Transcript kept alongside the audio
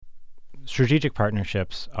Strategic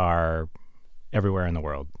partnerships are everywhere in the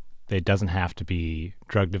world. It doesn't have to be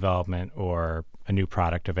drug development or a new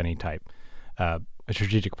product of any type. A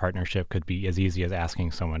strategic partnership could be as easy as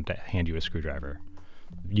asking someone to hand you a screwdriver.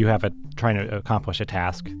 You have trying to accomplish a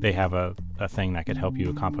task. They have a thing that could help you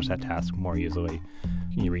accomplish that task more easily.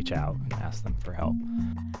 You reach out and ask them for help.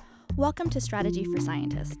 Welcome to Strategy for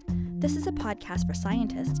Scientists. This is a podcast for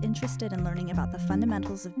scientists interested in learning about the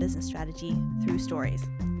fundamentals of business strategy through stories.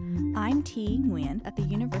 I'm Thi Nguyen at the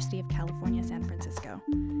University of California, San Francisco.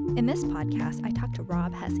 In this podcast, I talked to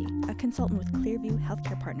Rob Hesse, a consultant with Clearview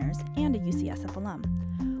Healthcare Partners and a UCSF alum.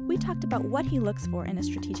 We talked about what he looks for in a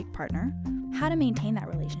strategic partner, how to maintain that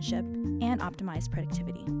relationship, and optimize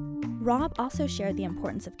productivity. Rob also shared the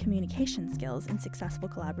importance of communication skills in successful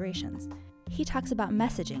collaborations. He talks about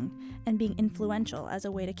messaging and being influential as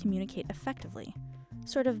a way to communicate effectively,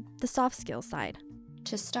 sort of the soft skills side.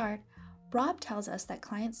 To start, Rob tells us that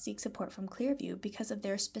clients seek support from Clearview because of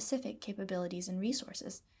their specific capabilities and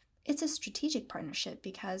resources. It's a strategic partnership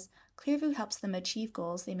because Clearview helps them achieve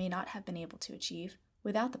goals they may not have been able to achieve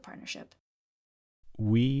without the partnership.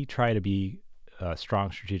 We try to be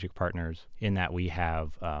strong strategic partners in that we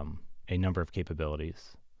have a number of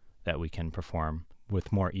capabilities that we can perform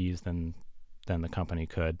with more ease than the company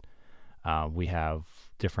could. We have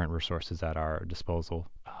different resources at our disposal.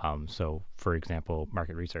 So, for example,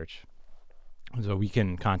 market research. So we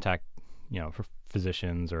can contact, for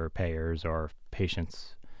physicians or payers or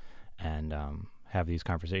patients and have these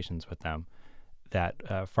conversations with them that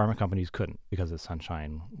pharma companies couldn't because of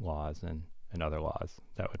sunshine laws and other laws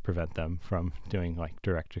that would prevent them from doing like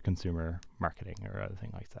direct-to-consumer marketing or other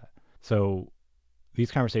thing like that. So these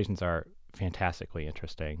conversations are fantastically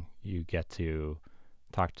interesting. You get to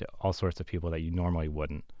talk to all sorts of people that you normally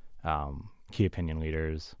wouldn't. Key opinion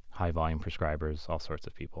leaders, high-volume prescribers, all sorts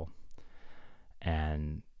of people.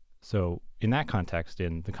 And so in that context,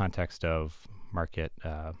 in the context of market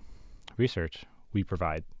research, we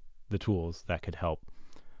provide the tools that could help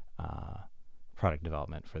product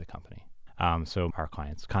development for the company. So our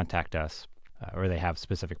clients contact us or they have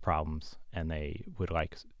specific problems and they would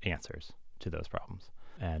like answers to those problems.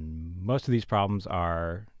 And most of these problems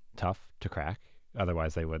are tough to crack.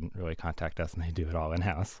 Otherwise, they wouldn't really contact us and they do it all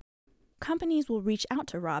in-house. Companies will reach out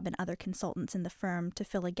to Rob and other consultants in the firm to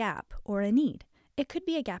fill a gap or a need. It could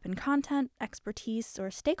be a gap in content, expertise, or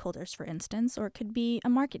stakeholders, for instance, or it could be a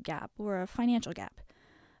market gap or a financial gap.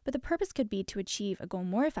 But the purpose could be to achieve a goal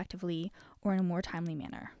more effectively or in a more timely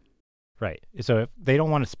manner. Right. So if they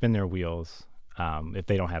don't want to spin their wheels, if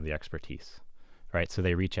they don't have the expertise, right? So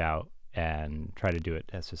they reach out and try to do it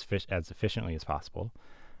as efficiently as possible.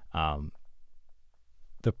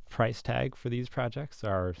 The price tag for these projects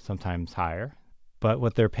are sometimes higher, but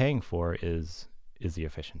what they're paying for is the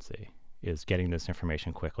efficiency, is getting this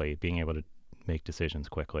information quickly, being able to make decisions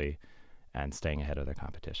quickly, and staying ahead of their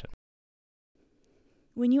competition.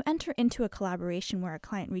 When you enter into a collaboration where a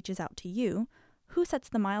client reaches out to you, who sets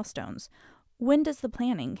the milestones? When does the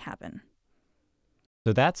planning happen?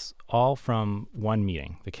 So that's all from one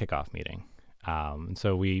meeting, the kickoff meeting. And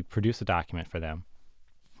so we produce a document for them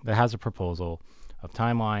that has a proposal of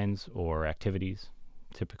timelines or activities,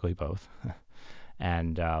 typically both.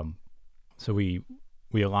 And so we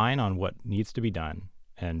align on what needs to be done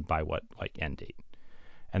and by what end date.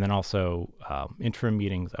 And then also interim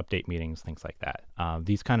meetings, update meetings, things like that.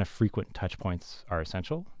 These kind of frequent touch points are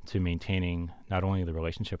essential to maintaining not only the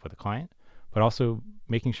relationship with the client, but also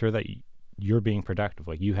making sure that you're being productive.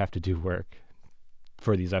 Like you have to do work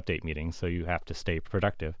for these update meetings, so you have to stay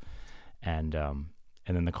productive. And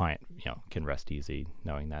then the client, can rest easy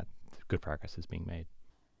knowing that good progress is being made.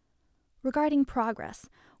 Regarding progress,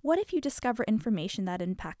 what if you discover information that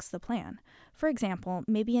impacts the plan? For example,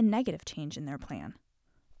 maybe a negative change in their plan.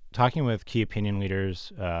 Talking with key opinion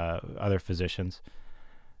leaders, other physicians,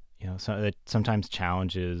 so it sometimes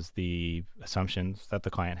challenges the assumptions that the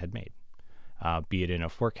client had made, be it in a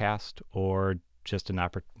forecast or just an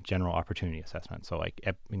general opportunity assessment. So like,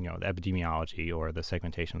 the epidemiology or the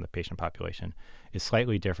segmentation of the patient population is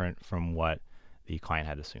slightly different from what the client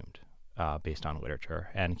had assumed based on literature.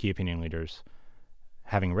 And key opinion leaders,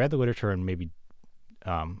 having read the literature and maybe,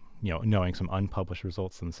 knowing some unpublished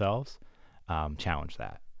results themselves, challenge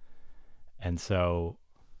that. And so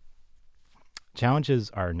challenges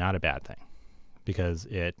are not a bad thing because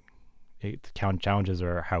challenges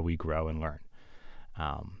are how we grow and learn.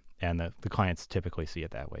 And the clients typically see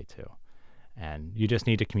it that way too. And you just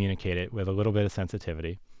need to communicate it with a little bit of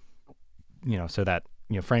sensitivity, so that,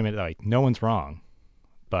 frame it like no one's wrong,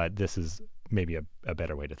 but this is maybe a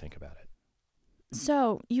better way to think about it.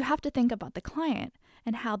 So you have to think about the client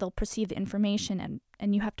and how they'll perceive the information,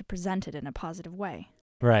 and you have to present it in a positive way.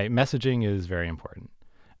 Right. Messaging is very important.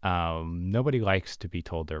 Nobody likes to be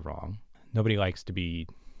told they're wrong. Nobody likes to be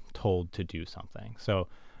told to do something. So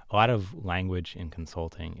a lot of language in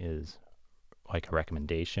consulting is like a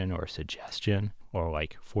recommendation or a suggestion or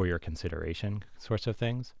like for your consideration sorts of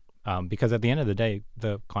things. Because at the end of the day,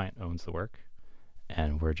 the client owns the work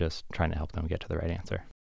and we're just trying to help them get to the right answer.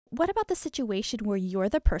 What about the situation where you're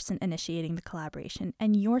the person initiating the collaboration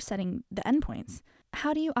and you're setting the endpoints?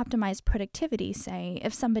 How do you optimize productivity, say,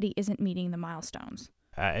 if somebody isn't meeting the milestones?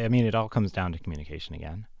 I mean, it all comes down to communication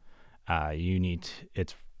again.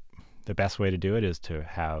 It's the best way to do it is to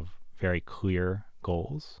have very clear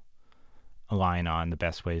goals, align on the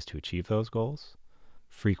best ways to achieve those goals,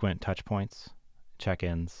 frequent touch points,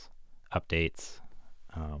 check-ins, updates,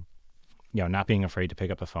 not being afraid to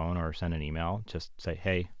pick up the phone or send an email, just say,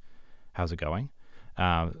 hey, how's it going?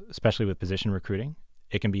 Especially with position recruiting.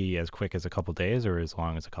 It can be as quick as a couple days or as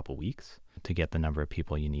long as a couple weeks to get the number of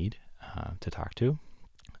people you need to talk to.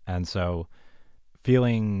 And so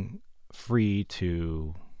feeling free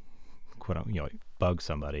to bug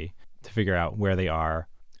somebody to figure out where they are,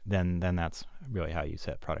 then that's really how you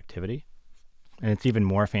set productivity. And it's even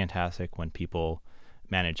more fantastic when people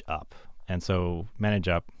manage up. And so manage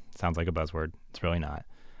up sounds like a buzzword. It's really not.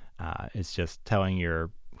 It's just telling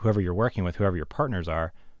whoever you're working with, whoever your partners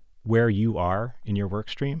are, where you are in your work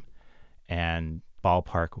stream and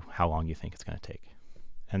ballpark how long you think it's going to take.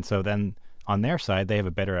 And so then on their side, they have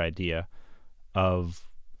a better idea of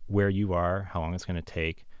where you are, how long it's going to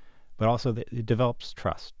take, but also it develops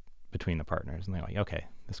trust between the partners. And they're like, okay,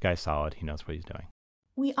 this guy's solid. He knows what he's doing.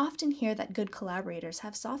 We often hear that good collaborators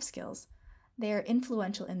have soft skills. They are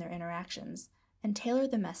influential in their interactions and tailor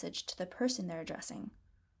the message to the person they're addressing.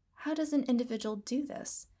 How does an individual do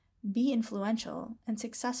this? Be influential and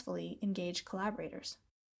successfully engage collaborators?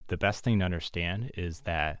 The best thing to understand is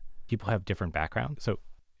that people have different backgrounds. So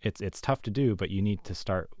it's tough to do, but you need to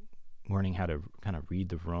start learning how to kind of read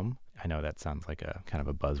the room. I know that sounds like a kind of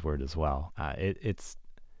a buzzword as well. It's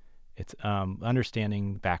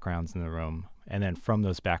understanding backgrounds in the room, and then from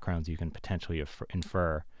those backgrounds you can potentially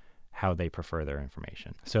infer how they prefer their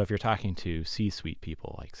information. So if you're talking to C-suite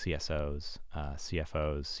people like CSOs,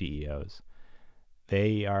 CFOs, CEOs,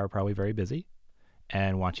 they are probably very busy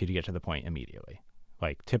and want you to get to the point immediately.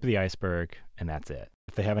 Like tip of the iceberg, and that's it.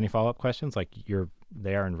 If they have any follow-up questions, like you're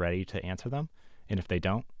there and ready to answer them. And if they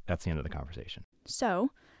don't, that's the end of the conversation.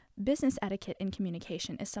 So, business etiquette in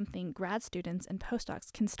communication is something grad students and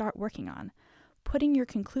postdocs can start working on, putting your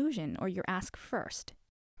conclusion or your ask first.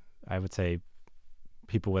 I would say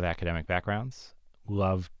people with academic backgrounds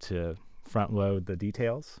love to front load the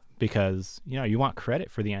details because, you want credit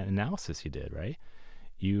for the analysis you did, right?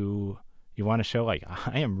 You want to show like,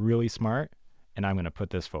 I am really smart and I'm going to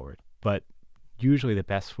put this forward. But usually the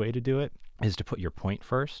best way to do it is to put your point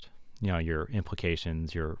first, your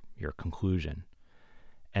implications, your conclusion,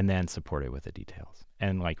 and then support it with the details.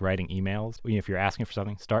 And like writing emails, if you're asking for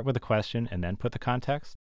something, start with a question and then put the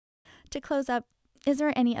context. To close up, is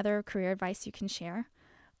there any other career advice you can share?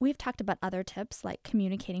 We've talked about other tips like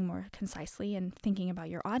communicating more concisely and thinking about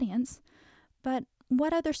your audience, but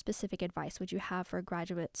what other specific advice would you have for a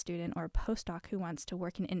graduate student or a postdoc who wants to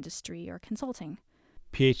work in industry or consulting?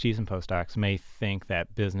 PhDs and postdocs may think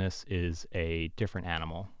that business is a different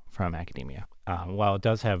animal from academia. While it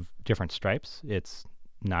does have different stripes, it's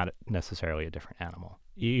not necessarily a different animal.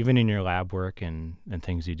 Even in your lab work and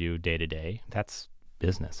things you do day to day, that's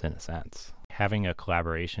business in a sense. Having a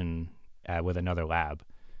collaboration with another lab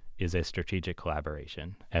is a strategic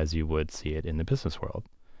collaboration, as you would see it in the business world.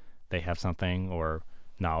 They have something or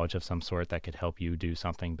knowledge of some sort that could help you do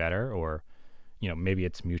something better, or maybe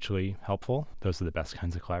it's mutually helpful. Those are the best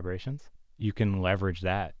kinds of collaborations. You can leverage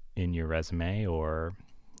that in your resume or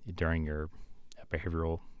during your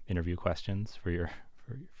behavioral interview questions for your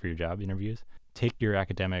job interviews. Take your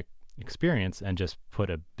academic experience and just put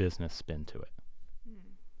a business spin to it.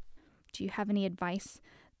 Do you have any advice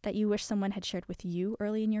that you wish someone had shared with you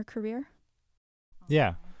early in your career?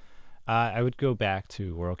 Yeah. I would go back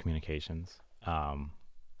to oral communications.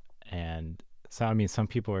 And so, some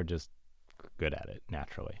people are just good at it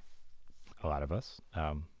naturally. A lot of us,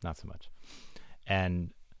 not so much. And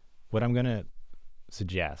what I'm going to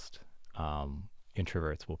suggest,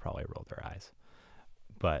 introverts will probably roll their eyes,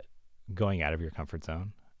 but going out of your comfort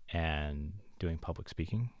zone and doing public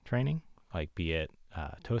speaking training, like be it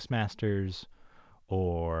Toastmasters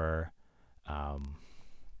or,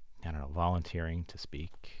 volunteering to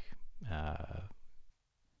speak.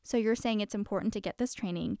 So you're saying it's important to get this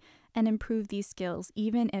training and improve these skills,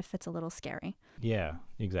 even if it's a little scary. Yeah,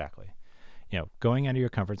 exactly. going out of your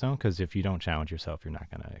comfort zone, because if you don't challenge yourself, you're not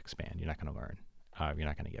going to expand. You're not going to learn. You're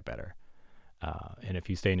not going to get better. And if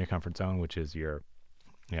you stay in your comfort zone, which is your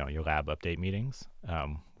lab update meetings,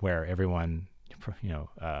 where everyone,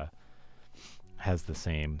 has the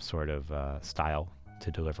same sort of style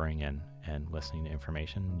to delivering and listening to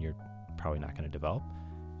information, you're probably not going to develop.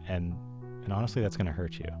 And honestly, that's going to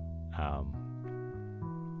hurt you.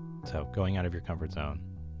 So going out of your comfort zone,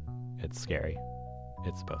 it's scary.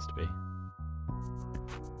 It's supposed to be.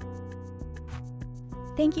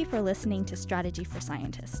 Thank you for listening to Strategy for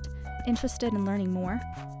Scientists. Interested in learning more?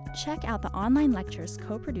 Check out the online lectures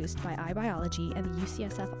co-produced by iBiology and the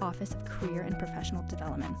UCSF Office of Career and Professional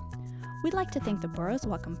Development. We'd like to thank the Burroughs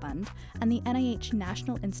Wellcome Fund and the NIH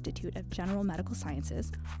National Institute of General Medical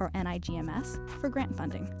Sciences, or NIGMS, for grant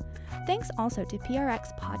funding. Thanks also to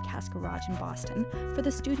PRX Podcast Garage in Boston for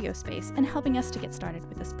the studio space and helping us to get started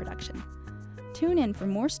with this production. Tune in for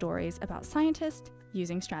more stories about scientists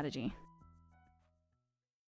using strategy.